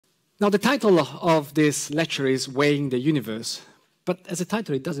Now, the title of this lecture is Weighing the Universe, but as a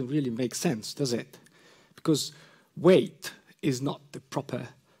title, it doesn't really make sense, does it? Because weight is not the proper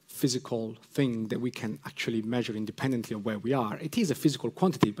physical thing that we can actually measure independently of where we are. It is a physical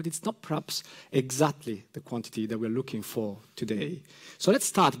quantity, but it's not perhaps exactly the quantity that we're looking for today. So let's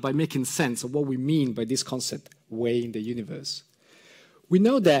start by making sense of what we mean by this concept, weighing the universe. We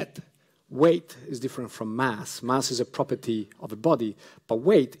know that weight is different from mass. Mass is a property of a body, but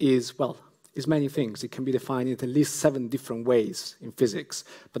weight is, well, is many things. It can be defined in at least 7 different ways in physics.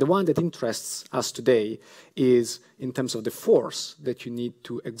 But the one that interests us today is in terms of the force that you need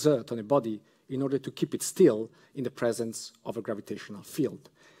to exert on a body in order to keep it still in the presence of a gravitational field.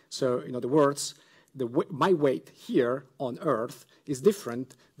 So, in other words, my weight here on Earth is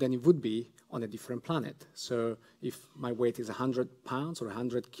different than it would be on a different planet. So if my weight is 100 pounds or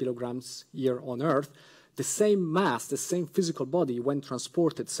 100 kilograms here on Earth, the same mass, the same physical body, when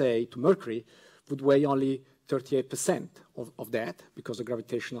transported, say, to Mercury, would weigh only 38% of that, because the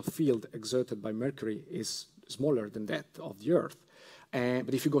gravitational field exerted by Mercury is smaller than that of the Earth.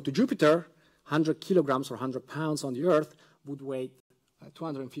 But if you go to Jupiter, 100 kilograms or 100 pounds on the Earth would weigh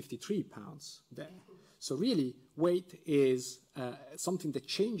 253 pounds there. So really, weight is something that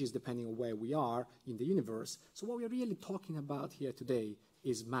changes depending on where we are in the universe. So what we're really talking about here today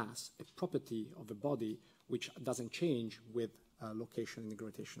is mass, a property of a body which doesn't change with location in the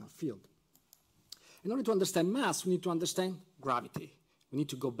gravitational field. In order to understand mass, we need to understand gravity. We need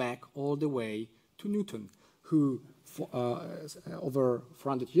to go back all the way to Newton, who over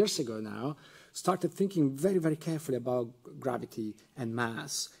 400 years ago now started thinking very, very carefully about gravity and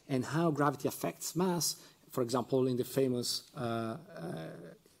mass and how gravity affects mass. For example, in the famous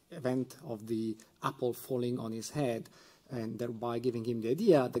event of the apple falling on his head, and thereby giving him the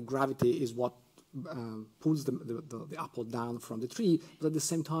idea that gravity is what pulls the apple down from the tree, but at the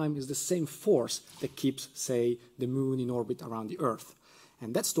same time is the same force that keeps, say, the moon in orbit around the Earth.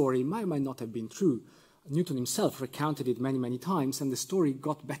 And that story might or might not have been true. Newton himself recounted it many, many times, and the story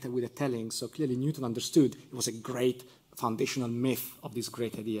got better with the telling, so clearly Newton understood it was a great foundational myth of this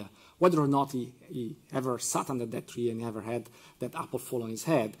great idea. Whether or not he ever sat under that tree and ever had that apple fall on his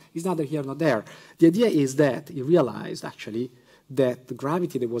head is neither here nor there. The idea is that he realized, actually, that the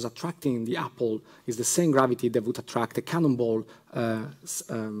gravity that was attracting the apple is the same gravity that would attract a cannonball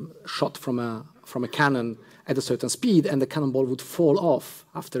shot from a cannon at a certain speed, and the cannonball would fall off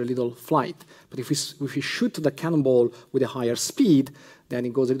after a little flight. But if we shoot the cannonball with a higher speed, then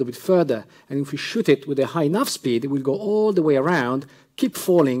it goes a little bit further. And if we shoot it with a high enough speed, it will go all the way around, keep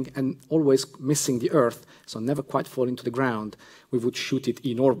falling, and always missing the Earth, so never quite falling to the ground. We would shoot it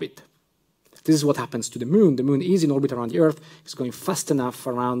in orbit. This is what happens to the moon. The moon is in orbit around the Earth. It's going fast enough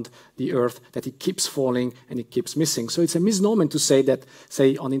around the Earth that it keeps falling and it keeps missing. So it's a misnomer to say that,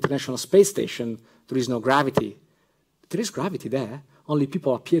 say, on the International Space Station, there is no gravity. There is gravity there. Only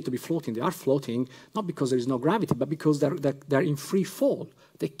people appear to be floating. They are floating, not because there is no gravity, but because they're in free fall.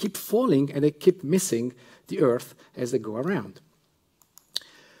 They keep falling and they keep missing the Earth as they go around.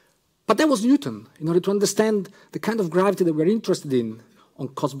 But that was Newton. In order to understand the kind of gravity that we're interested in on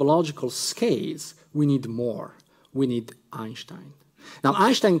cosmological scales, we need more. We need Einstein. Now,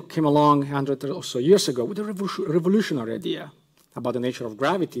 Einstein came along 100 or so years ago with a revolutionary idea about the nature of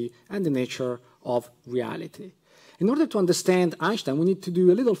gravity and the nature of reality. In order to understand Einstein, we need to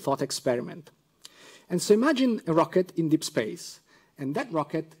do a little thought experiment. And so imagine a rocket in deep space, and that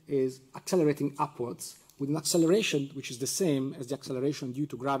rocket is accelerating upwards with an acceleration which is the same as the acceleration due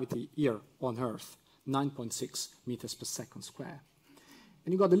to gravity here on Earth, 9.6 meters per second square.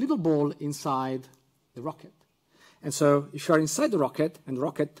 And you've got a little ball inside the rocket. And so if you are inside the rocket and the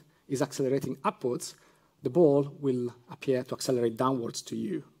rocket is accelerating upwards, the ball will appear to accelerate downwards to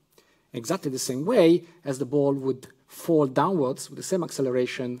you. Exactly the same way as the ball would fall downwards with the same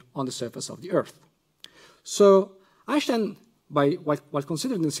acceleration on the surface of the Earth. So Einstein, while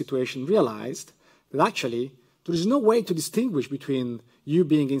considering the situation, realized that actually there is no way to distinguish between you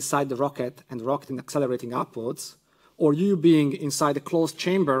being inside the rocket and the rocket accelerating upwards, or you being inside a closed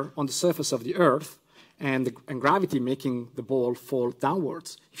chamber on the surface of the Earth and gravity making the ball fall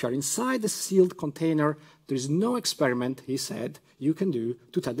downwards. If you're inside the sealed container, there is no experiment, he said, you can do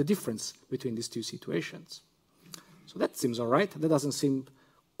to tell the difference between these two situations. So that seems all right. That doesn't seem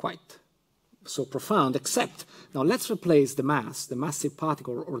quite so profound, except now let's replace the mass, the massive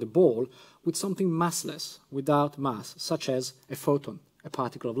particle or the ball, with something massless, without mass, such as a photon, a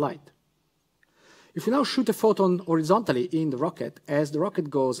particle of light. If we now shoot a photon horizontally in the rocket, as the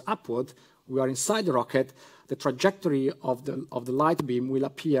rocket goes upward, we are inside the rocket, the trajectory of the light beam will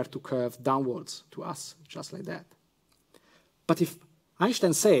appear to curve downwards to us, just like that. But if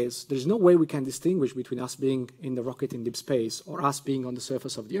Einstein says there is no way we can distinguish between us being in the rocket in deep space or us being on the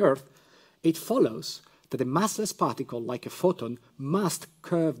surface of the Earth. It follows that a massless particle, like a photon, must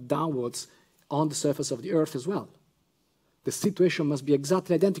curve downwards on the surface of the Earth as well. The situation must be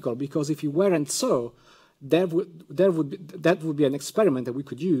exactly identical, because if it weren't so, that would be an experiment that we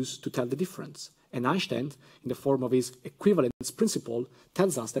could use to tell the difference. And Einstein, in the form of his equivalence principle,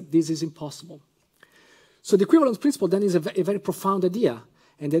 tells us that this is impossible. So the equivalence principle then is a very profound idea.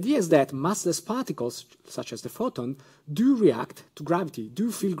 And the idea is that massless particles, such as the photon, do react to gravity,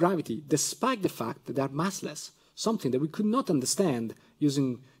 do feel gravity, despite the fact that they are massless, something that we could not understand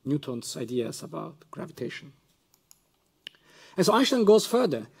using Newton's ideas about gravitation. And so Einstein goes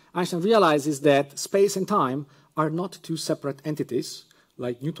further. Einstein realizes that space and time are not two separate entities,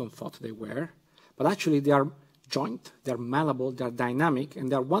 like Newton thought they were, but actually they are joint, they are malleable, they are dynamic,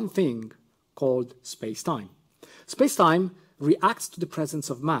 and they are one thing called space-time. Space-time reacts to the presence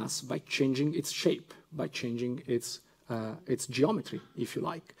of mass by changing its shape, by changing its geometry, if you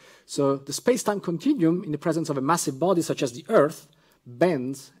like. So the space-time continuum in the presence of a massive body such as the Earth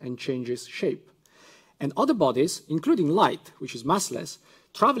bends and changes shape. And other bodies, including light, which is massless,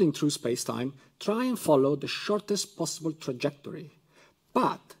 traveling through space-time, try and follow the shortest possible trajectory.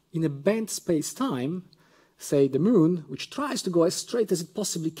 But in a bent space-time, say the moon, which tries to go as straight as it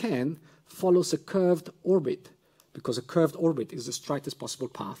possibly can, follows a curved orbit, because a curved orbit is the straightest possible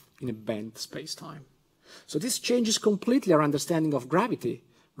path in a bent space-time. So this changes completely our understanding of gravity.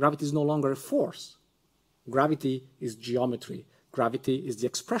 Gravity is no longer a force. Gravity is geometry. Gravity is the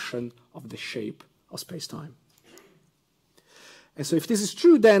expression of the shape of space-time. And so if this is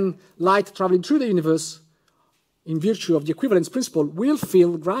true, then light traveling through the universe, in virtue of the equivalence principle, will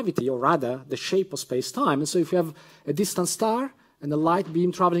feel gravity, or rather the shape of space-time. And so if you have a distant star and a light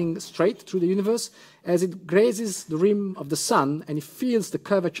beam traveling straight through the universe, as it grazes the rim of the sun and it feels the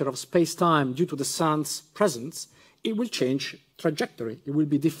curvature of space-time due to the sun's presence, it will change trajectory. It will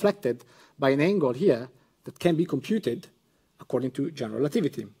be deflected by an angle here that can be computed according to general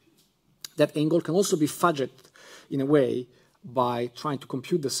relativity. That angle can also be fudged in a way by trying to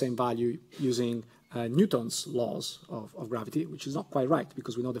compute the same value using Newton's laws of gravity, which is not quite right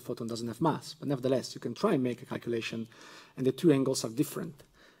because we know the photon doesn't have mass. But nevertheless, you can try and make a calculation, and the two angles are different.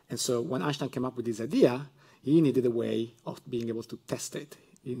 And so when Einstein came up with this idea, he needed a way of being able to test it.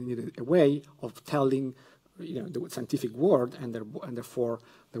 He needed a way of telling the scientific world, and therefore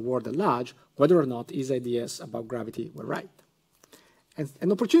the world at large, whether or not his ideas about gravity were right. And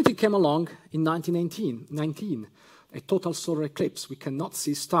an opportunity came along in 1919, a total solar eclipse. We cannot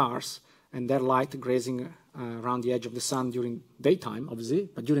see stars and their light grazing around the edge of the sun during daytime, obviously,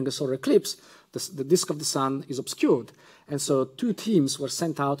 but during a solar eclipse, the disk of the sun is obscured. And so two teams were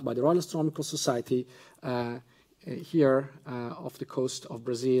sent out by the Royal Astronomical Society here off the coast of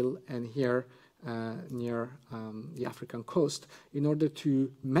Brazil and here near the African coast in order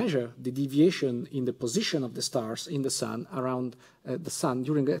to measure the deviation in the position of the stars in the sun around the sun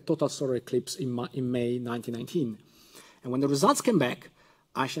during a total solar eclipse in May 1919. And when the results came back,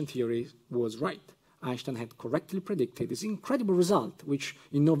 Einstein's theory was right. Einstein had correctly predicted this incredible result, which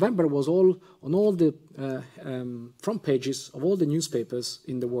in November was on all the front pages of all the newspapers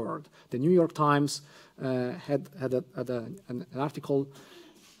in the world. The New York Times had an article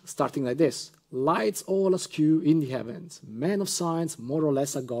starting like this: "Lights all askew in the heavens. Men of science more or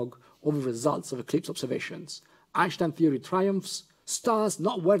less agog over results of eclipse observations. Einstein theory triumphs. Stars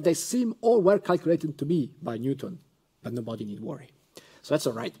not where they seem or were calculated to be by Newton." But nobody need worry. So that's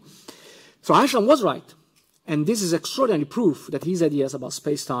all right. So Einstein was right. And this is extraordinary proof that his ideas about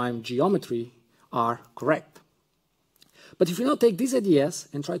space-time geometry are correct. But if we now take these ideas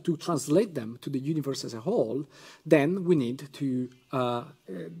and try to translate them to the universe as a whole, then we need to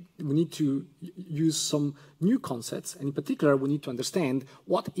use some new concepts. And in particular, we need to understand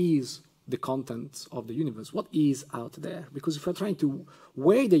what is the contents of the universe, what is out there. Because if we're trying to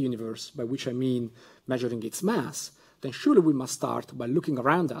weigh the universe, by which I mean measuring its mass, then surely we must start by looking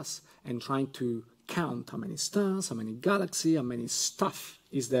around us and trying to count how many stars, how many galaxies, how many stuff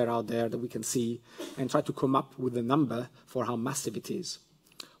is there out there that we can see, and try to come up with a number for how massive it is.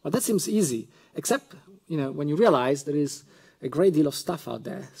 Well, that seems easy, except when you realize there is a great deal of stuff out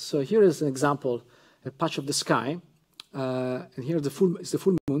there. So here is an example, a patch of the sky, and here is the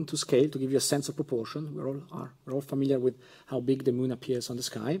full moon to scale to give you a sense of proportion. We're all familiar with how big the moon appears on the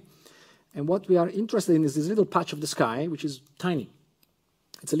sky. And what we are interested in is this little patch of the sky, which is tiny.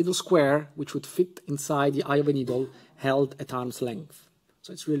 It's a little square which would fit inside the eye of a needle held at arm's length.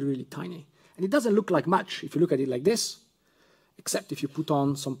 So it's really, really tiny. And it doesn't look like much if you look at it like this, except if you put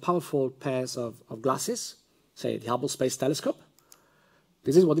on some powerful pairs of glasses, say the Hubble Space Telescope,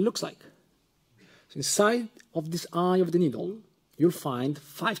 this is what it looks like. So inside of this eye of the needle, you'll find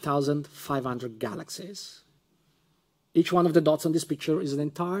 5,500 galaxies. Each one of the dots on this picture is an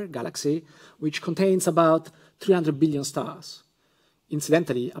entire galaxy, which contains about 300 billion stars.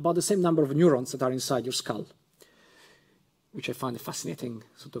 Incidentally, about the same number of neurons that are inside your skull, which I find a fascinating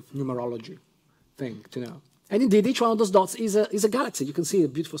sort of numerology thing to know. And indeed, each one of those dots is a galaxy. You can see a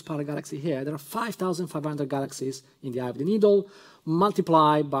beautiful spiral galaxy here. There are 5,500 galaxies in the eye of the needle,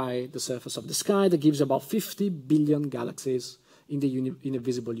 multiplied by the surface of the sky. That gives about 50 billion galaxies in the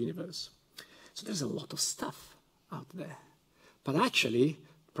visible universe. So there's a lot of stuff out there. But actually,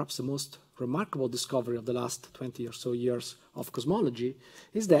 perhaps the most remarkable discovery of the last 20 or so years of cosmology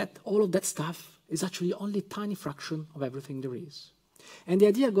is that all of that stuff is actually only a tiny fraction of everything there is. And the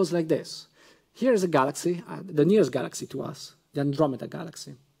idea goes like this. Here is a galaxy, the nearest galaxy to us, the Andromeda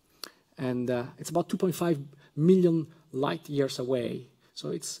galaxy. And it's about 2.5 million light years away.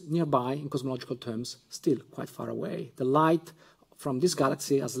 So it's nearby in cosmological terms, still quite far away. The light from this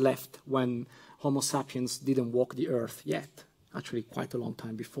galaxy has left when Homo sapiens didn't walk the Earth yet, actually quite a long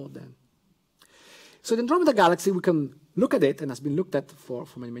time before then. So the Andromeda galaxy, we can look at it, and has been looked at for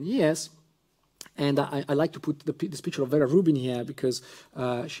many, many years. And I like to put this picture of Vera Rubin here because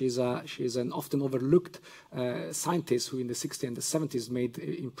she's an often overlooked scientist who in the 60s and the 70s made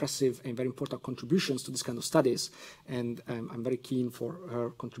impressive and very important contributions to this kind of studies. And I'm very keen for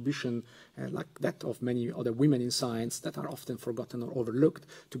her contribution, like that of many other women in science that are often forgotten or overlooked,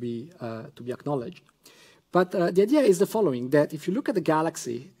 to be acknowledged. But the idea is the following, that if you look at the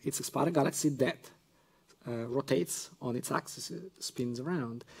galaxy, it's a spiral galaxy that rotates on its axis, it spins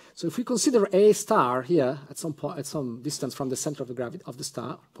around. So if we consider a star here at some distance from the center of the gravity of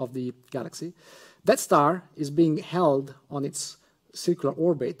the galaxy, that star is being held on its circular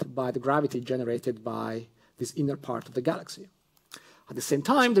orbit by the gravity generated by this inner part of the galaxy. At the same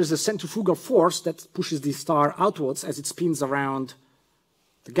time, there's a centrifugal force that pushes the star outwards as it spins around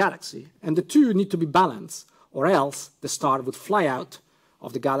the galaxy, and the two need to be balanced, or else the star would fly out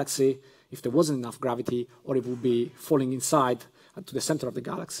of the galaxy if there wasn't enough gravity, or it would be falling inside to the center of the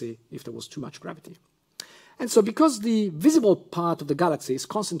galaxy if there was too much gravity. And so because the visible part of the galaxy is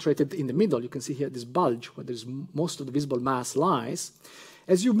concentrated in the middle, you can see here this bulge where there's most of the visible mass lies,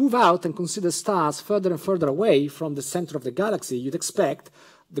 as you move out and consider stars further and further away from the center of the galaxy, you'd expect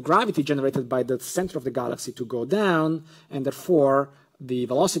the gravity generated by the center of the galaxy to go down, and therefore the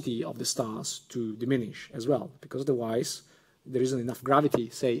velocity of the stars to diminish as well, because otherwise there isn't enough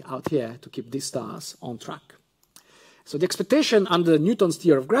gravity, say, out here to keep these stars on track. So the expectation under Newton's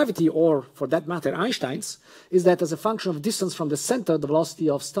theory of gravity, or for that matter Einstein's, is that as a function of distance from the center, the velocity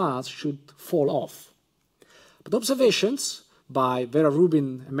of stars should fall off. But observations by Vera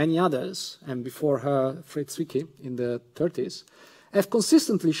Rubin and many others, and before her Fritz Zwicky in the 30s, have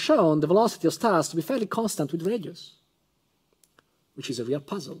consistently shown the velocity of stars to be fairly constant with radius, which is a real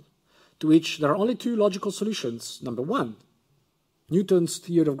puzzle, to which there are only two logical solutions. Number one, Newton's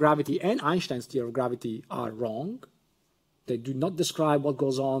theory of gravity and Einstein's theory of gravity are wrong. They do not describe what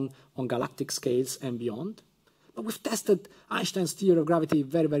goes on galactic scales and beyond. But we've tested Einstein's theory of gravity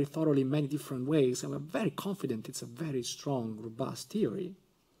very, very thoroughly in many different ways, and we're very confident it's a very strong, robust theory.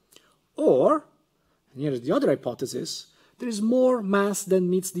 Or, and here is the other hypothesis, there is more mass than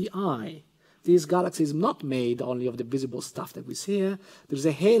meets the eye. This galaxy is not made only of the visible stuff that we see here. There's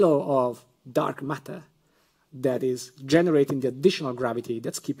a halo of dark matter that is generating the additional gravity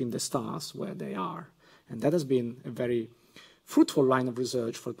that's keeping the stars where they are. And that has been a very fruitful line of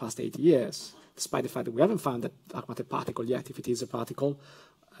research for the past 80 years. Despite the fact that we haven't found that dark matter particle yet, if it is a particle,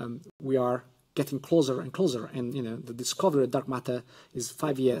 we are getting closer and closer. And the discovery of dark matter is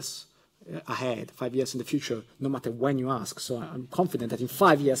 5 years ahead, 5 years in the future, no matter when you ask. So I'm confident that in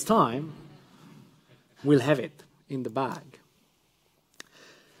 5 years' time, we'll have it in the bag.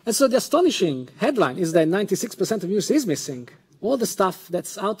 And so the astonishing headline is that 96% of the universe is missing. All the stuff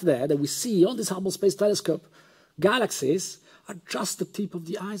that's out there that we see, all this Hubble Space Telescope galaxies, are just the tip of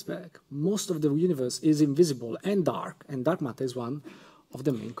the iceberg. Most of the universe is invisible and dark matter is one of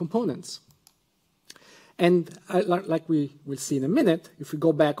the main components. And like we will see in a minute, if we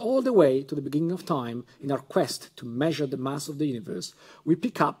go back all the way to the beginning of time in our quest to measure the mass of the universe, we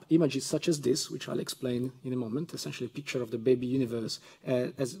pick up images such as this, which I'll explain in a moment, essentially a picture of the baby universe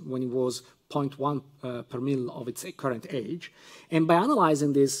as when it was 0.1 per mil of its current age. And by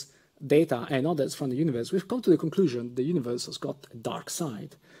analyzing this data and others from the universe, we've come to the conclusion the universe has got a dark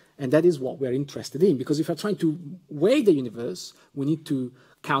side. And that is what we're interested in, because if we're trying to weigh the universe, we need to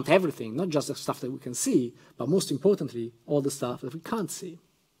count everything, not just the stuff that we can see, but most importantly, all the stuff that we can't see.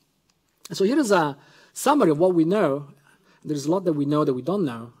 And so here is a summary of what we know There's a lot that we know that we don't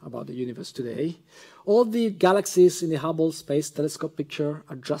know about the universe today. All the galaxies in the Hubble Space Telescope picture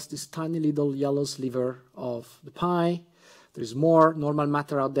are just this tiny little yellow sliver of the pie. There's more normal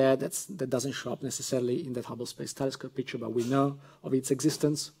matter out there that doesn't show up necessarily in that Hubble Space Telescope picture, but we know of its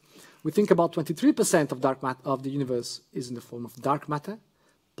existence. We think about 23% of dark matter of the universe is in the form of dark matter,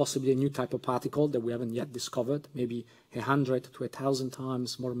 possibly a new type of particle that we haven't yet discovered, maybe 100 to 1,000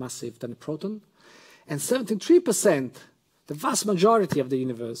 times more massive than a proton. And 73%, the vast majority of the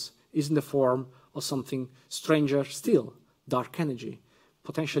universe, is in the form of something stranger still, dark energy,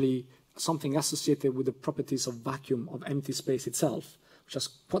 potentially something associated with the properties of vacuum, of empty space itself, which has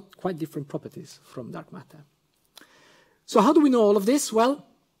quite different properties from dark matter. So how do we know all of this? Well,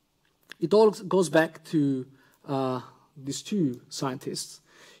 it all goes back to these two scientists.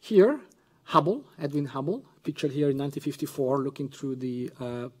 Here, Hubble, Edwin Hubble, pictured here in 1954, looking through the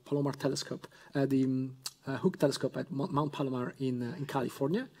Palomar telescope, the Hooke telescope at Mount Palomar in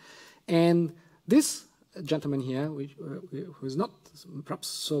California. And this gentleman here, who is not perhaps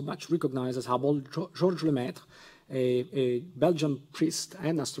so much recognized as Hubble, Georges Lemaître, a Belgian priest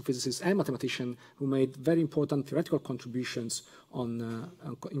and astrophysicist and mathematician who made very important theoretical contributions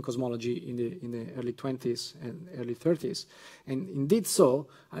in cosmology in the early 20s and early 30s. And indeed so,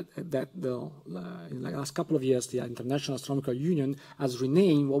 that in the last couple of years, the International Astronomical Union has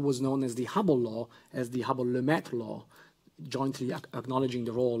renamed what was known as the Hubble law as the Hubble-Lemaître law, jointly acknowledging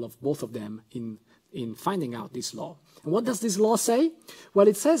the role of both of them in finding out this law. And what does this law say? Well,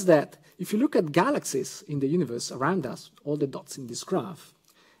 it says that if you look at galaxies in the universe around us, all the dots in this graph,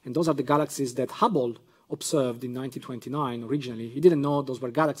 and those are the galaxies that Hubble observed in 1929 originally. He didn't know those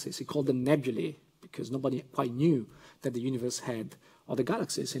were galaxies. He called them nebulae because nobody quite knew that the universe had other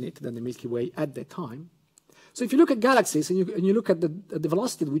galaxies in it than the Milky Way at that time. So if you look at galaxies and you look at the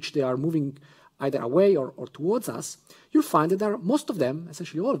velocity at which they are moving either away or towards us, you'll find that most of them,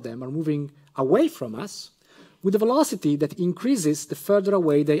 essentially all of them, are moving away from us with a velocity that increases the further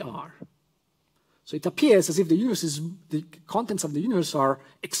away they are. So it appears as if the contents of the universe are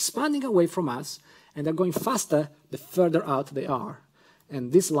expanding away from us, and they're going faster the further out they are.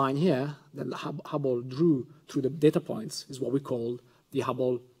 And this line here that Hubble drew through the data points is what we call the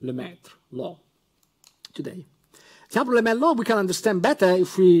Hubble-Lemaître law today. The Hubble-Lemaître law we can understand better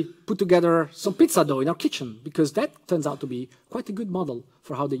if we put together some pizza dough in our kitchen, because that turns out to be quite a good model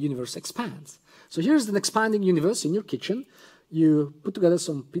for how the universe expands. So here's an expanding universe in your kitchen. You put together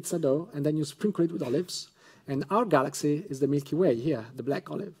some pizza dough, and then you sprinkle it with olives. And our galaxy is the Milky Way here, the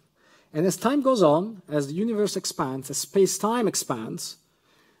black olive. And as time goes on, as the universe expands, as space-time expands,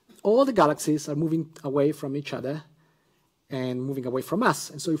 all the galaxies are moving away from each other and moving away from us.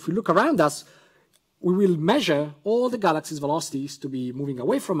 And so if we look around us, we will measure all the galaxies' velocities to be moving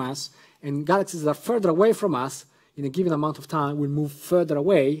away from us, and galaxies that are further away from us in a given amount of time will move further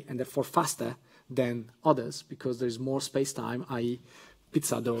away and therefore faster than others because there is more space-time, i.e.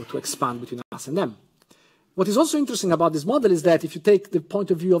 pizza dough, to expand between us and them. What is also interesting about this model is that if you take the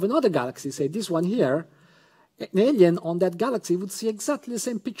point of view of another galaxy, say this one here, an alien on that galaxy would see exactly the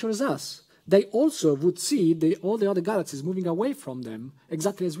same picture as us. They also would see all the other galaxies moving away from them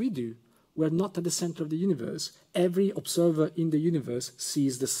exactly as we do. We're not at the center of the universe. Every observer in the universe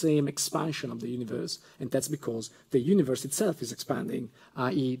sees the same expansion of the universe, and that's because the universe itself is expanding,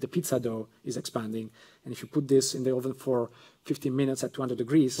 i.e. the pizza dough is expanding. And if you put this in the oven for 15 minutes at 200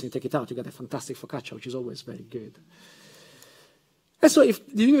 degrees, and you take it out, you get a fantastic focaccia, which is always very good. And so if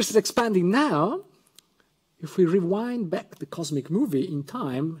the universe is expanding now, if we rewind back the cosmic movie in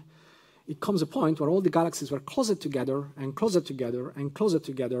time, it comes a point where all the galaxies were closer together and closer together and closer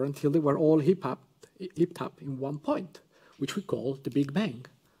together until they were all heaped up in one point, which we call the Big Bang,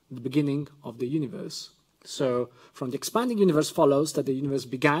 the beginning of the universe. So from the expanding universe follows that the universe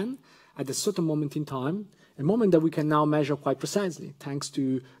began at a certain moment in time, a moment that we can now measure quite precisely, thanks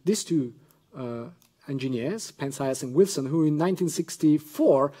to these two engineers, Penzias and Wilson, who in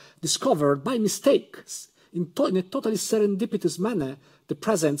 1964 discovered by mistake, in a totally serendipitous manner, the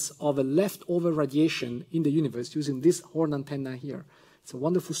presence of a leftover radiation in the universe using this horn antenna here. It's a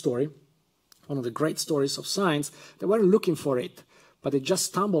wonderful story, one of the great stories of science. They weren't looking for it, but they just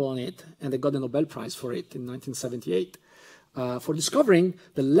stumbled on it, and they got the Nobel Prize for it in 1978, for discovering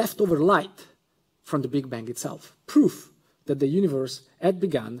the leftover light from the Big Bang itself, proof that the universe had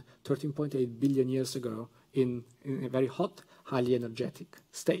begun 13.8 billion years ago in a very hot, highly energetic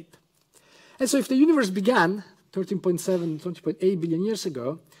state. And so if the universe began 13.8 billion years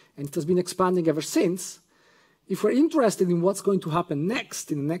ago, and it has been expanding ever since, if we're interested in what's going to happen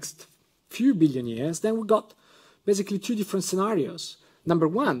next, in the next few billion years, then we've got basically two different scenarios. Number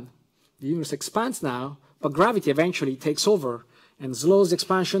one, the universe expands now, but gravity eventually takes over and slows the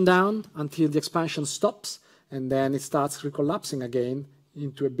expansion down until the expansion stops, and then it starts recollapsing again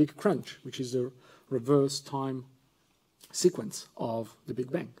into a big crunch, which is the reverse time sequence of the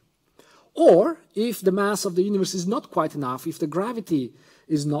Big Bang. Or, if the mass of the universe is not quite enough, if the gravity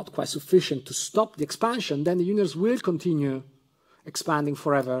is not quite sufficient to stop the expansion, then the universe will continue expanding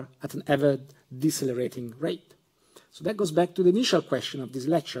forever at an ever decelerating rate. So that goes back to the initial question of this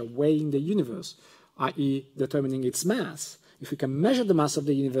lecture, weighing the universe, i.e. determining its mass. If we can measure the mass of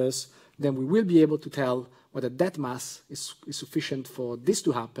the universe, then we will be able to tell whether that mass is sufficient for this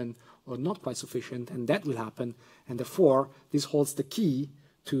to happen or not quite sufficient, and that will happen, and therefore this holds the key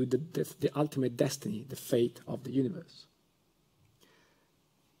to the ultimate destiny, the fate of the universe.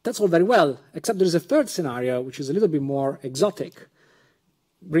 That's all very well, except there is a third scenario which is a little bit more exotic,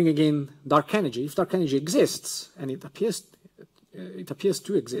 bringing in dark energy. If dark energy exists, and it appears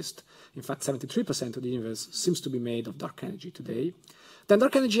to exist, in fact 73% of the universe seems to be made of dark energy today, then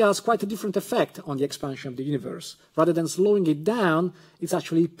dark energy has quite a different effect on the expansion of the universe. Rather than slowing it down, it's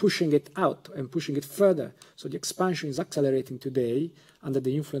actually pushing it out and pushing it further. So the expansion is accelerating today under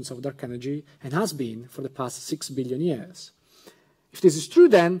the influence of dark energy and has been for the past 6 billion years. If this is true,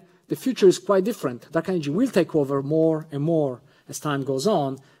 then the future is quite different. Dark energy will take over more and more as time goes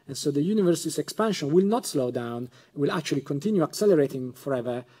on, and so the universe's expansion will not slow down, it will actually continue accelerating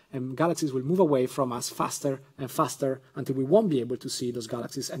forever, and galaxies will move away from us faster and faster until we won't be able to see those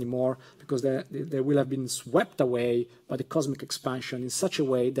galaxies anymore, because they will have been swept away by the cosmic expansion in such a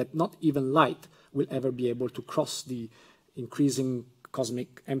way that not even light will ever be able to cross the increasing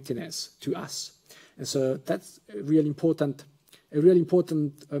cosmic emptiness to us. And so that's a really important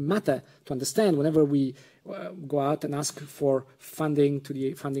matter to understand whenever we go out and ask for funding to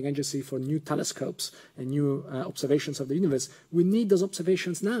the funding agency for new telescopes and new observations of the universe. We need those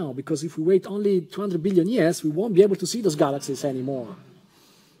observations now, because if we wait only 200 billion years, we won't be able to see those galaxies anymore.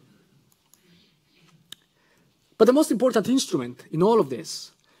 But the most important instrument in all of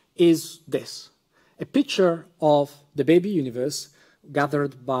this is this, a picture of the baby universe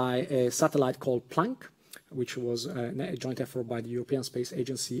gathered by a satellite called Planck, which was a joint effort by the European Space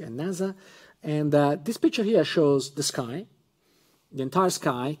Agency and NASA. And this picture here shows the sky, the entire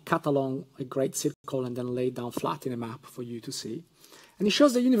sky, cut along a great circle and then laid down flat in a map for you to see. And it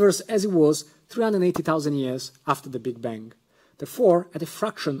shows the universe as it was 380,000 years after the Big Bang, therefore at a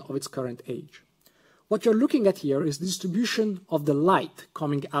fraction of its current age. What you're looking at here is the distribution of the light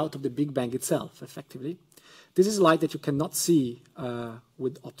coming out of the Big Bang itself, effectively. This is light that you cannot see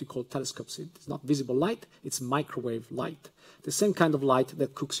with optical telescopes. It's not visible light, it's microwave light. The same kind of light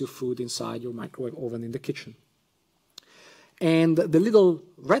that cooks your food inside your microwave oven in the kitchen. And the little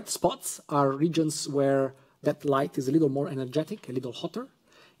red spots are regions where that light is a little more energetic, a little hotter.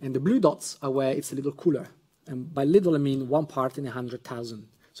 And the blue dots are where it's a little cooler. And by little, I mean 1 part in 100,000.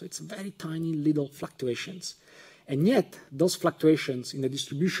 So it's very tiny little fluctuations. And yet, those fluctuations in the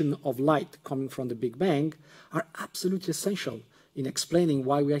distribution of light coming from the Big Bang are absolutely essential in explaining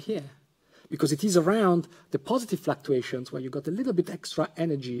why we are here. Because it is around the positive fluctuations where you got a little bit extra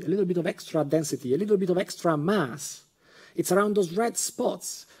energy, a little bit of extra density, a little bit of extra mass. It's around those red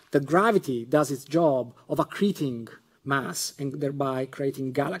spots that gravity does its job of accreting mass and thereby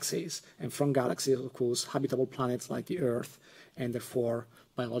creating galaxies. And from galaxies, of course, habitable planets like the Earth, and therefore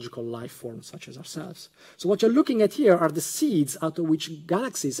biological life forms such as ourselves. So what you're looking at here are the seeds out of which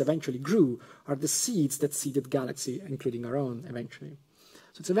galaxies eventually grew, are the seeds that seeded galaxy, including our own eventually.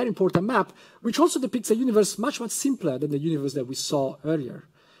 So it's a very important map, which also depicts a universe much, much simpler than the universe that we saw earlier.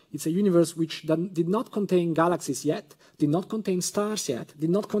 It's a universe which did not contain galaxies yet, did not contain stars yet, did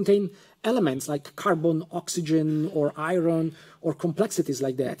not contain elements like carbon, oxygen, or iron, or complexities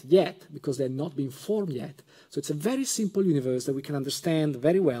like that yet, because they're not being formed yet. So it's a very simple universe that we can understand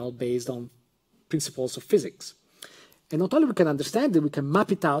very well based on principles of physics. And not only we can understand it, we can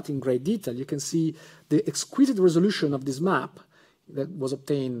map it out in great detail. You can see the exquisite resolution of this map that was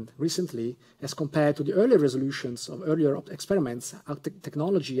obtained recently as compared to the earlier resolutions of earlier experiments. How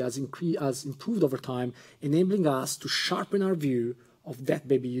technology has improved over time, enabling us to sharpen our view of that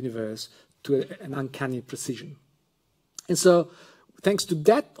baby universe to an uncanny precision. And so, thanks to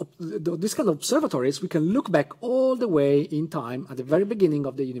this kind of observatories, we can look back all the way in time at the very beginning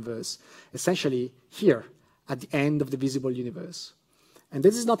of the universe, essentially here, at the end of the visible universe. And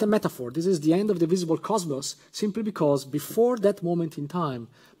this is not a metaphor. This is the end of the visible cosmos, simply because before that moment in time,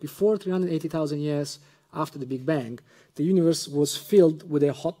 before 380,000 years after the Big Bang, the universe was filled with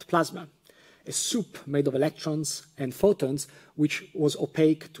a hot plasma, a soup made of electrons and photons, which was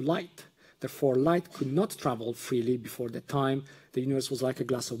opaque to light. Therefore, light could not travel freely before that time. The universe was like a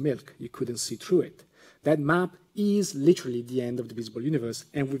glass of milk. You couldn't see through it. That map is literally the end of the visible universe,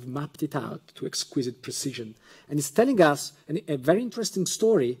 and we've mapped it out to exquisite precision. And it's telling us a very interesting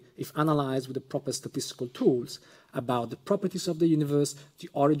story, if analyzed with the proper statistical tools, about the properties of the universe, the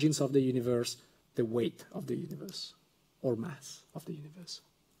origins of the universe, the weight of the universe, or mass of the universe.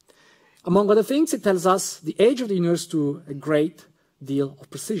 Among other things, it tells us the age of the universe to a great deal of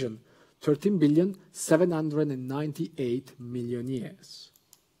precision, 13,798,000,000 years,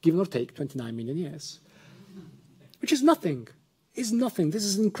 give or take 29 million years, which is nothing. Is nothing. This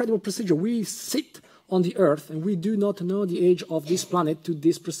is an incredible precision. We sit on the Earth and we do not know the age of this planet to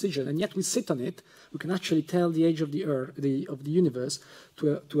this precision, and yet we sit on it. We can actually tell the age of the Earth, of the universe,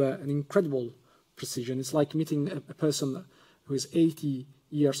 to an incredible precision. It's like meeting a person who is 80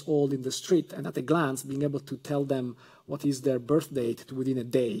 years old in the street, and at a glance being able to tell them what is their birth date to within a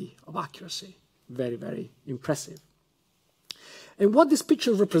day of accuracy. Very, very impressive. And what this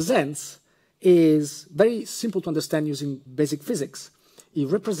picture represents is very simple to understand using basic physics. It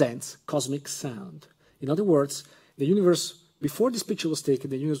represents cosmic sound. In other words, the universe, before this picture was taken,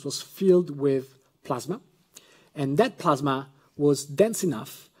 the universe was filled with plasma, and that plasma was dense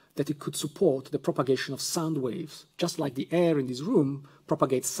enough that it could support the propagation of sound waves, just like the air in this room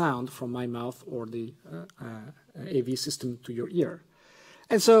propagates sound from my mouth or the AV system to your ear.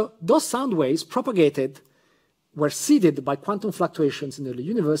 And so those sound waves were seeded by quantum fluctuations in the early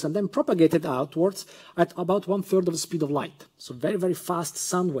universe and then propagated outwards at about 1/3 of the speed of light. So very, very fast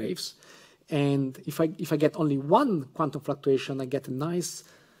sound waves. And if I get only one quantum fluctuation, I get a nice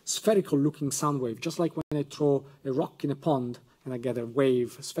spherical looking sound wave, just like when I throw a rock in a pond and I get a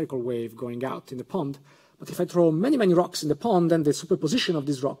spherical wave going out in the pond. But if I throw many, many rocks in the pond, then the superposition of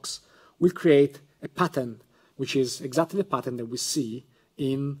these rocks will create a pattern, which is exactly the pattern that we see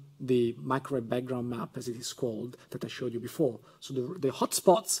in the microwave background map, as it is called, that I showed you before. So the hot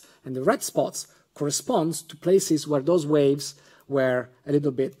spots and the red spots correspond to places where those waves were a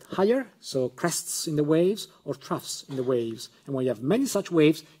little bit higher, so crests in the waves or troughs in the waves. And when you have many such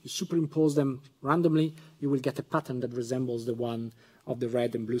waves, you superimpose them randomly, you will get a pattern that resembles the one of the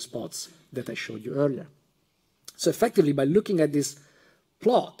red and blue spots that I showed you earlier. So effectively, by looking at this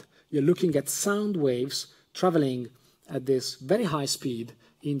plot, you're looking at sound waves traveling at this very high speed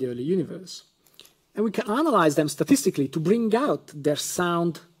in the early universe. And we can analyze them statistically to bring out their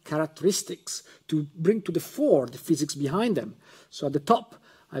sound characteristics, to bring to the fore the physics behind them. So at the top,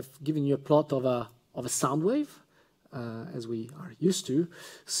 I've given you a plot of a sound wave, as we are used to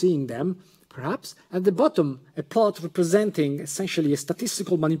seeing them, perhaps. At the bottom, a plot representing essentially a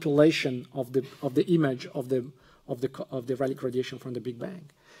statistical manipulation of the image of the relic radiation from the Big Bang.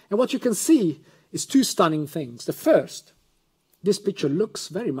 And what you can see is two stunning things. The first, this picture looks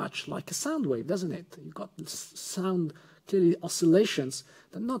very much like a sound wave, doesn't it? You've got sound, clearly oscillations.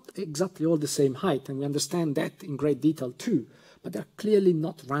 They're not exactly all the same height, and we understand that in great detail too, but they're clearly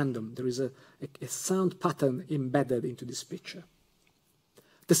not random. There is a sound pattern embedded into this picture.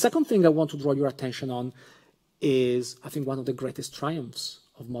 The second thing I want to draw your attention on is, I think, one of the greatest triumphs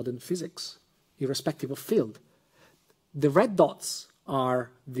of modern physics, irrespective of field. The red dots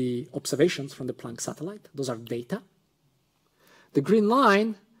are the observations from the Planck satellite. Those are data. The green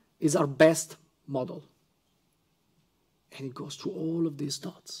line is our best model. And it goes through all of these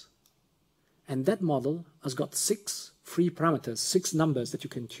dots. And that model has got 6 free parameters, 6 numbers that you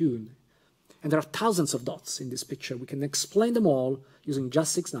can tune. And there are thousands of dots in this picture. We can explain them all using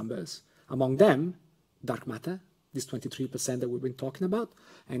just 6 numbers. Among them, dark matter, this 23% that we've been talking about,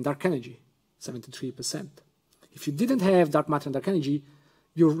 and dark energy, 73%. If you didn't have dark matter and dark energy,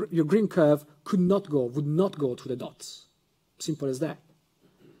 your green curve would not go through the dots. Simple as that.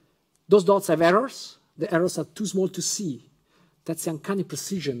 Those dots have errors. The errors are too small to see. That's the uncanny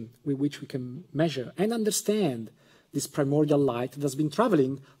precision with which we can measure and understand this primordial light that has been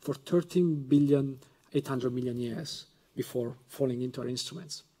traveling for 13,800,000,000 years before falling into our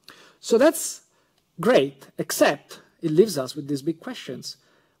instruments. So that's great, except it leaves us with these big questions.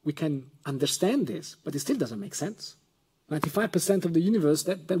 We can understand this, but it still doesn't make sense. 95% of the universe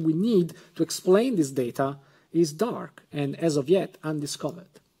that we need to explain this data is dark and, as of yet, undiscovered.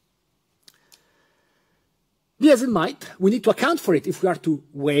 Be as it might, we need to account for it if we are to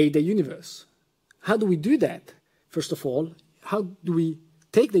weigh the universe. How do we do that? First of all, how do we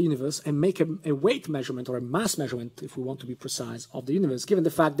take the universe and make a weight measurement or a mass measurement, if we want to be precise, of the universe, given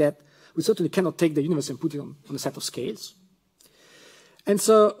the fact that we certainly cannot take the universe and put it on a set of scales? And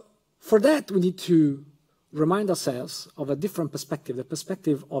so for that, we need to remind ourselves of a different perspective, the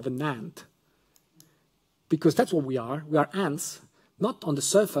perspective of an ant. Because that's what we are. We are ants, not on the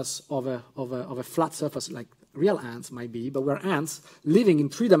surface of a flat surface like real ants might be, but we're ants living in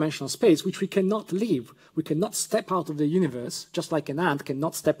three-dimensional space, which we cannot leave. We cannot step out of the universe, just like an ant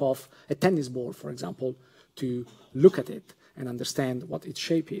cannot step off a tennis ball, for example, to look at it and understand what its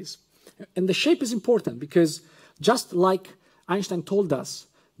shape is. And the shape is important because just like Einstein told us,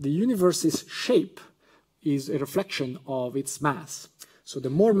 the universe's shape is a reflection of its mass. So the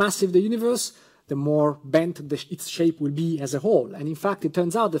more massive the universe, the more bent its shape will be as a whole. And in fact, it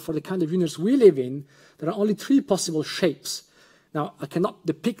turns out that for the kind of universe we live in, there are only three possible shapes. Now, I cannot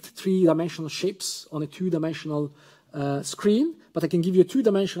depict three-dimensional shapes on a two-dimensional screen, but I can give you a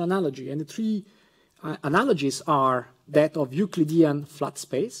two-dimensional analogy. And the three analogies are that of Euclidean flat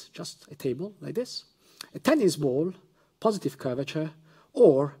space, just a table like this, a tennis ball, positive curvature,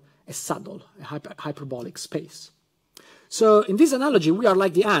 or a saddle, a hyperbolic space. So in this analogy, we are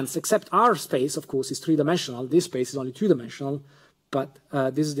like the ants, except our space, of course, is three-dimensional. This space is only two-dimensional, but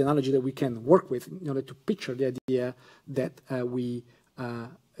this is the analogy that we can work with in order to picture the idea that we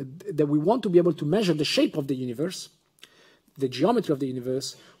want to be able to measure the shape of the universe, the geometry of the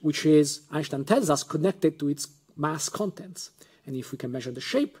universe, which is, Einstein tells us, connected to its mass contents. And if we can measure the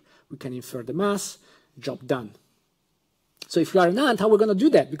shape, we can infer the mass, job done. So if we are an ant, how are we going to do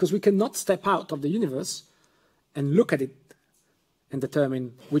that? Because we cannot step out of the universe and look at it and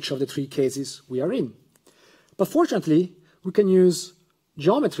determine which of the three cases we are in. But fortunately, we can use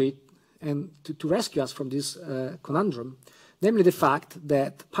geometry and to rescue us from this conundrum, namely the fact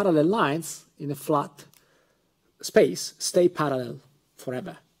that parallel lines in a flat space stay parallel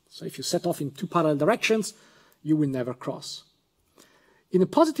forever. So if you set off in two parallel directions, you will never cross. In a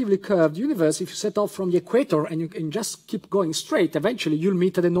positively curved universe, if you set off from the equator and you can just keep going straight, eventually you'll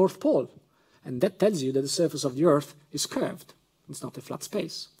meet at the North Pole. And that tells you that the surface of the Earth is curved. It's not a flat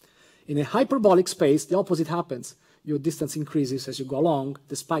space. In a hyperbolic space, the opposite happens. Your distance increases as you go along,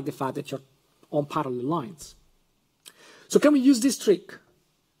 despite the fact that you're on parallel lines. So can we use this trick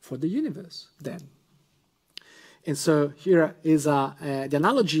for the universe then? And so here is the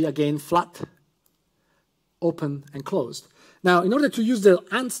analogy, again, flat, open, and closed. Now, in order to use the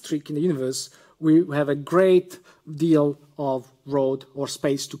ant trick in the universe, we have a great deal of road or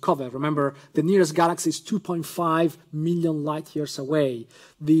space to cover. Remember, the nearest galaxy is 2.5 million light years away.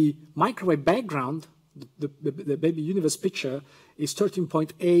 The microwave background, the baby universe picture, is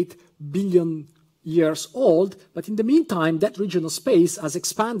 13.8 billion years old, but in the meantime, that region of space has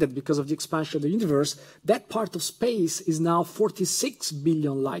expanded because of the expansion of the universe. That part of space is now 46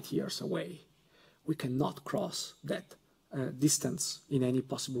 billion light years away. We cannot cross that distance in any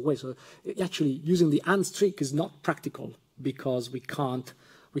possible way. So actually, using the ant trick is not practical because we can't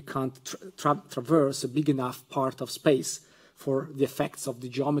traverse a big enough part of space for the effects of the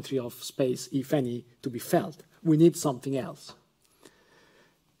geometry of space, if any, to be felt. We need something else.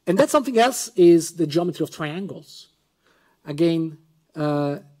 And that something else is the geometry of triangles. Again,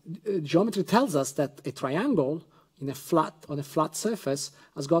 geometry tells us that a triangle on a flat surface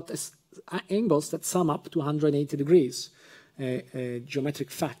has got angles that sum up to 180 degrees, a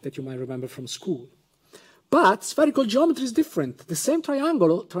geometric fact that you might remember from school. But spherical geometry is different. The same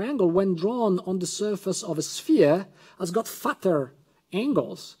triangle, when drawn on the surface of a sphere, has got fatter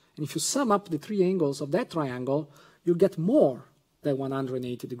angles. And if you sum up the three angles of that triangle, you'll get more than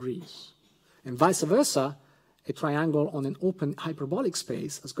 180 degrees. And vice versa, a triangle on an open hyperbolic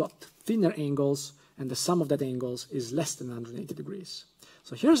space has got thinner angles, and the sum of that angles is less than 180 degrees.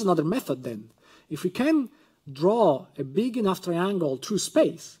 So here's another method then. If we can draw a big enough triangle through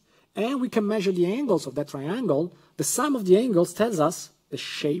space, and we can measure the angles of that triangle, the sum of the angles tells us the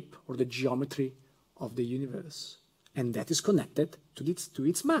shape or the geometry of the universe. And that is connected to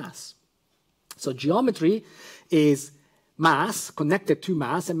its mass. So geometry is mass connected to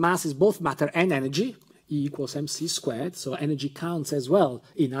mass, and mass is both matter and energy, E equals mc squared, so energy counts as well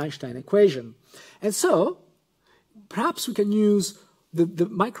in Einstein equation. And so perhaps we can use the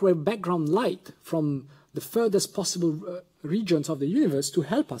microwave background light from the furthest possible regions of the universe to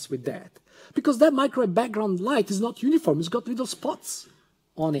help us with that. Because that microwave background light is not uniform, it's got little spots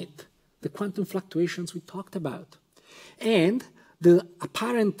on it, the quantum fluctuations we talked about. And the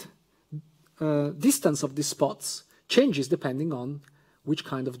apparent distance of these spots changes depending on which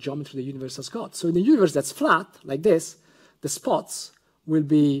kind of geometry the universe has got. So in a universe that's flat, like this, the spots will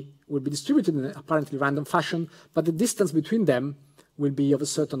be distributed in an apparently random fashion, but the distance between them will be of a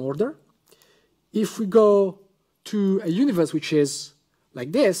certain order. If we go to a universe which is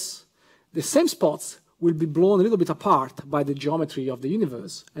like this, the same spots will be blown a little bit apart by the geometry of the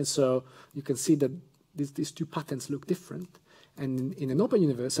universe. And so you can see that these two patterns look different. And in an open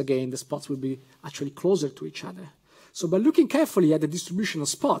universe, again, the spots will be actually closer to each other. So by looking carefully at the distribution of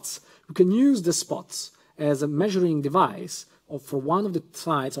spots, we can use the spots as a measuring device for one of the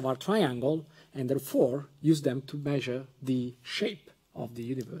sides of our triangle, and therefore use them to measure the shape of the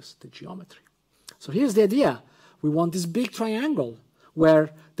universe, the geometry. So here's the idea. We want this big triangle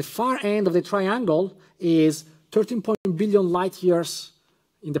where the far end of the triangle is 13 billion light years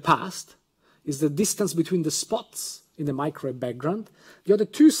in the past, is the distance between the spots in the microwave background. The other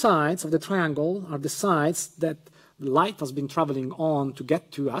two sides of the triangle are the sides that light has been traveling on to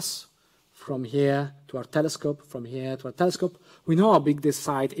get to us, from here to our telescope, from here to our telescope. We know how big this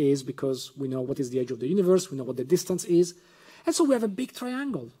side is because we know what is the edge of the universe, we know what the distance is. And so we have a big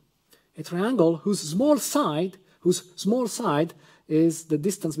triangle, a triangle whose small side is the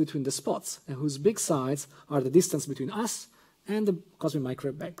distance between the spots, and whose big sides are the distance between us and the cosmic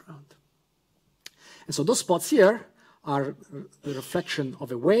microwave background. And so those spots here are the reflection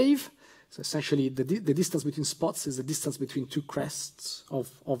of a wave. So essentially, the distance between spots is the distance between two crests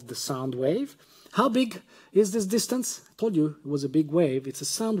of the sound wave. How big is this distance? I told you it was a big wave. It's a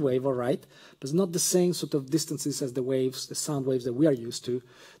sound wave, all right, but it's not the same sort of distances as the waves, the sound waves that we are used to.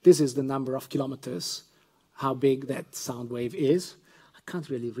 This is the number of kilometers, how big that sound wave is. I can't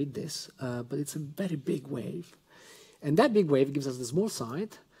really read this, but it's a very big wave. And that big wave gives us the small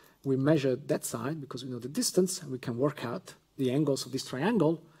side. We measure that side because we know the distance, and we can work out the angles of this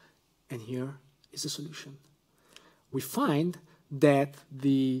triangle. And here is the solution. We find that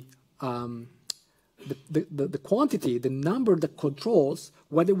the quantity, the number that controls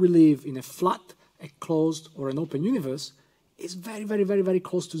whether we live in a flat, a closed, or an open universe is very, very, very, very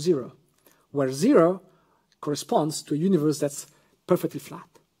close to zero, where zero corresponds to a universe that's perfectly flat.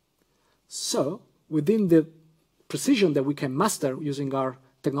 So, within the precision that we can master using our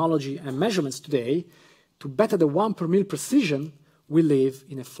technology and measurements today, to better the 1 per mil precision, we live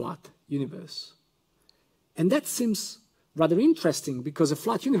in a flat universe. And that seems rather interesting because a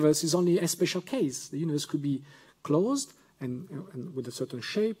flat universe is only a special case. The universe could be closed and with a certain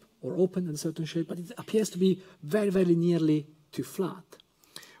shape, or open in a certain shape, but it appears to be very, very nearly to flat.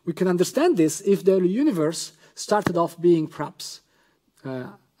 We can understand this if the early universe started off being perhaps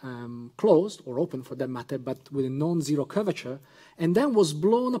closed, or open for that matter, but with a non-zero curvature, and then was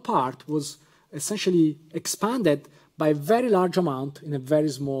blown apart, was essentially expanded by a very large amount in a very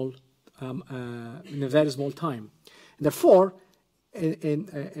small time. And therefore,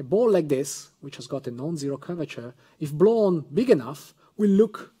 a ball like this, which has got a non-zero curvature, if blown big enough, will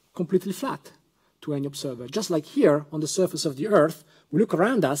look completely flat to any observer. Just like here on the surface of the Earth, we look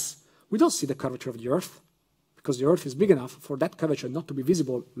around us, we don't see the curvature of the Earth, because the Earth is big enough for that curvature not to be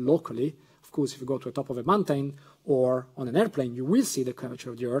visible locally. Of course, if you go to the top of a mountain or on an airplane, you will see the curvature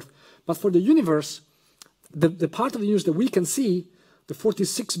of the Earth. But for the universe, the part of the universe that we can see, the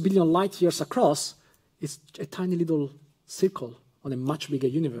 46 billion light years across, is a tiny little circle on a much bigger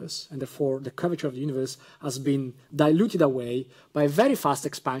universe. And therefore, the curvature of the universe has been diluted away by a very fast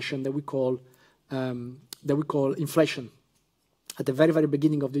expansion that we call inflation. At the very, very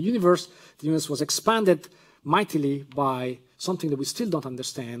beginning of the universe was expanded mightily by something that we still don't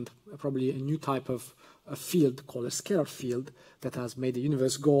understand, probably a new type of a field called a scalar field that has made the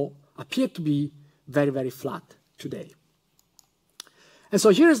universe appear to be very, very flat today. And so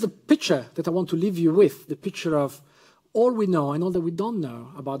here is the picture that I want to leave you with, the picture of all we know and all that we don't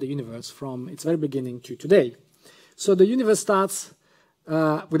know about the universe from its very beginning to today. So the universe starts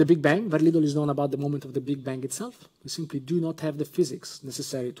with a Big Bang. Very little is known about the moment of the Big Bang itself. We simply do not have the physics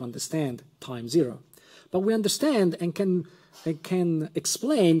necessary to understand time zero. But we understand and can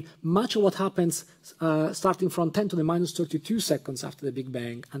explain much of what happens starting from 10 to the minus 32 seconds after the Big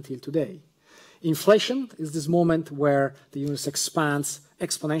Bang until today. Inflation is this moment where the universe expands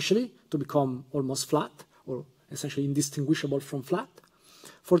exponentially to become almost flat, or essentially indistinguishable from flat.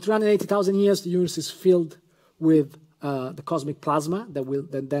 For 380,000 years, the universe is filled with the cosmic plasma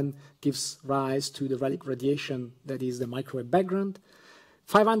that then gives rise to the relic radiation that is the microwave background.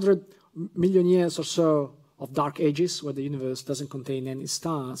 500 million years or so of dark ages where the universe doesn't contain any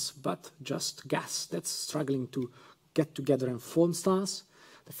stars, but just gas that's struggling to get together and form stars.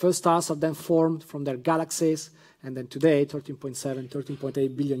 The first stars are then formed from their galaxies, and then today, 13.7,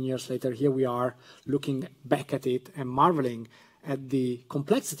 13.8 billion years later, here we are looking back at it and marveling at the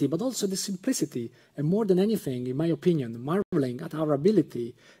complexity, but also the simplicity, and more than anything, in my opinion, marveling at our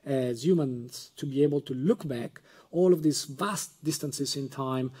ability as humans to be able to look back all of these vast distances in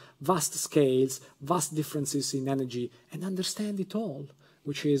time, vast scales, vast differences in energy, and understand it all,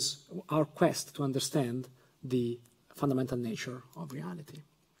 which is our quest to understand the fundamental nature of reality.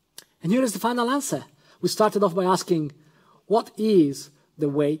 And here is the final answer. We started off by asking, what is the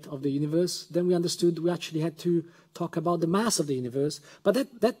weight of the universe? Then we understood we actually had to talk about the mass of the universe, but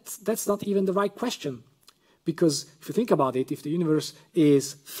that's not even the right question. because if you think about it, if the universe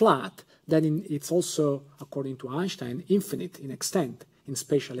is flat, then it's also, according to Einstein, infinite in extent, in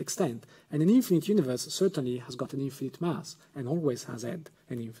spatial extent. And an infinite universe certainly has got an infinite mass and always has had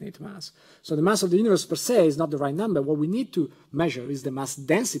an infinite mass. So the mass of the universe per se is not the right number. What we need to measure is the mass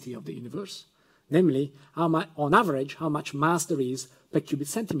density of the universe, namely, on average, how much mass there is per cubic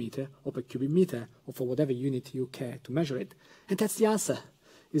centimeter or per cubic meter, or for whatever unit you care to measure it. And that's the answer.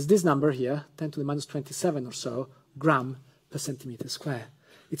 Is this number here, 10 to the minus 27 or so, gram per centimeter square.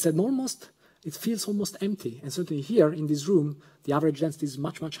 It feels almost empty. And certainly here in this room, the average density is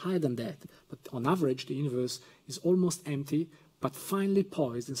much, much higher than that. But on average, the universe is almost empty, but finely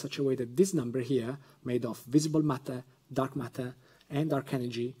poised in such a way that this number here, made of visible matter, dark matter, and dark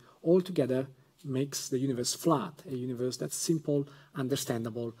energy, all together makes the universe flat, a universe that's simple,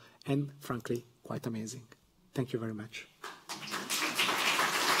 understandable, and frankly, quite amazing. Thank you very much.